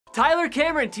Tyler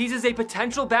Cameron teases a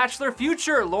potential Bachelor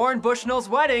future, Lauren Bushnell's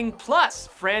wedding, plus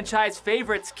franchise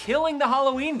favorites killing the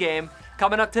Halloween game.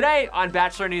 Coming up today on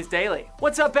Bachelor News Daily.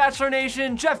 What's up, Bachelor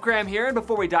Nation? Jeff Graham here, and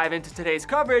before we dive into today's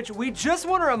coverage, we just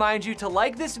want to remind you to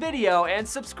like this video and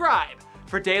subscribe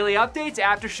for daily updates,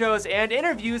 after shows, and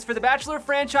interviews for the Bachelor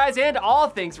franchise and all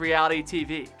things reality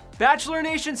TV. Bachelor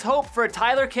Nation's hope for a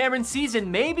Tyler Cameron season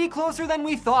may be closer than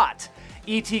we thought.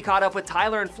 E.T. caught up with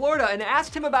Tyler in Florida and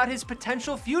asked him about his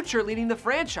potential future leading the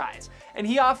franchise, and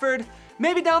he offered,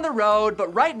 "Maybe down the road,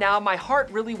 but right now my heart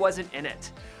really wasn't in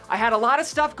it. I had a lot of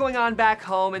stuff going on back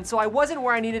home, and so I wasn't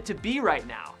where I needed to be right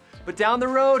now. But down the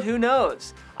road, who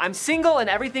knows? I'm single and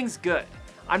everything's good.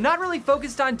 I'm not really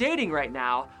focused on dating right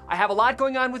now. I have a lot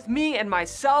going on with me and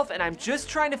myself, and I'm just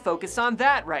trying to focus on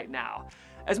that right now.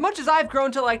 As much as I've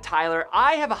grown to like Tyler,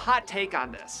 I have a hot take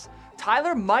on this.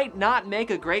 Tyler might not make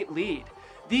a great lead.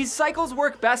 These cycles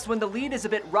work best when the lead is a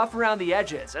bit rough around the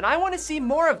edges, and I want to see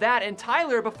more of that in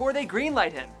Tyler before they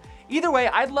greenlight him. Either way,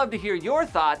 I'd love to hear your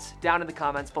thoughts down in the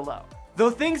comments below."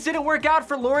 Though things didn't work out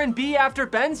for Lauren B after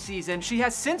Ben's season, she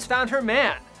has since found her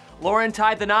man. Lauren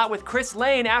tied the knot with Chris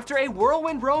Lane after a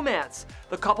whirlwind romance.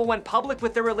 The couple went public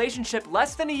with their relationship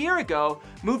less than a year ago,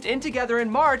 moved in together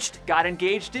in March, got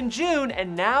engaged in June,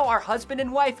 and now are husband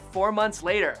and wife 4 months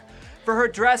later. For her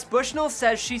dress, Bushnell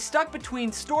says she stuck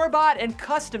between store-bought and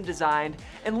custom designed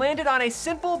and landed on a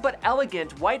simple but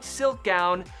elegant white silk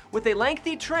gown with a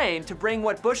lengthy train to bring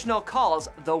what Bushnell calls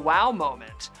the wow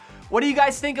moment. What do you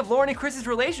guys think of Lauren and Chris's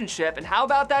relationship, and how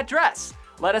about that dress?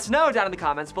 Let us know down in the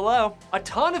comments below. A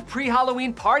ton of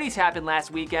pre-Halloween parties happened last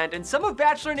weekend, and some of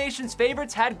Bachelor Nation's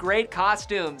favorites had great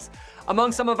costumes.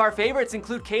 Among some of our favorites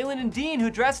include Kaylin and Dean, who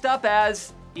dressed up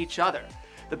as each other.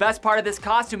 The best part of this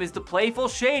costume is the playful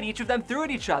shade each of them threw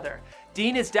at each other.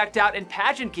 Dean is decked out in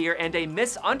pageant gear and a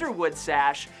Miss Underwood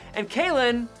sash, and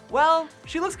Kaylin, well,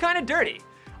 she looks kinda dirty.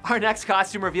 Our next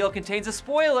costume reveal contains a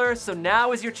spoiler, so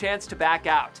now is your chance to back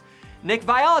out. Nick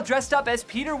Viall dressed up as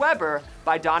Peter Weber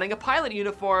by donning a pilot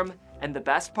uniform, and the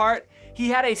best part? He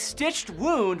had a stitched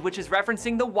wound, which is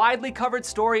referencing the widely covered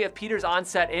story of Peter's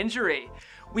onset injury.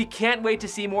 We can't wait to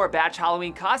see more Batch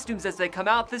Halloween costumes as they come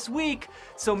out this week,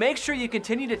 so make sure you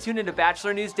continue to tune into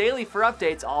Bachelor News Daily for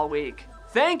updates all week.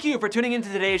 Thank you for tuning into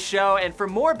today's show, and for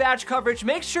more Batch coverage,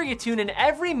 make sure you tune in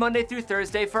every Monday through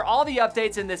Thursday for all the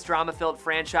updates in this drama-filled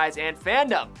franchise and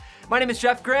fandom. My name is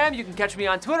Jeff Graham. You can catch me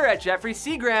on Twitter at Jeffrey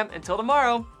C. Graham. Until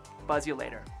tomorrow, buzz you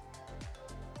later.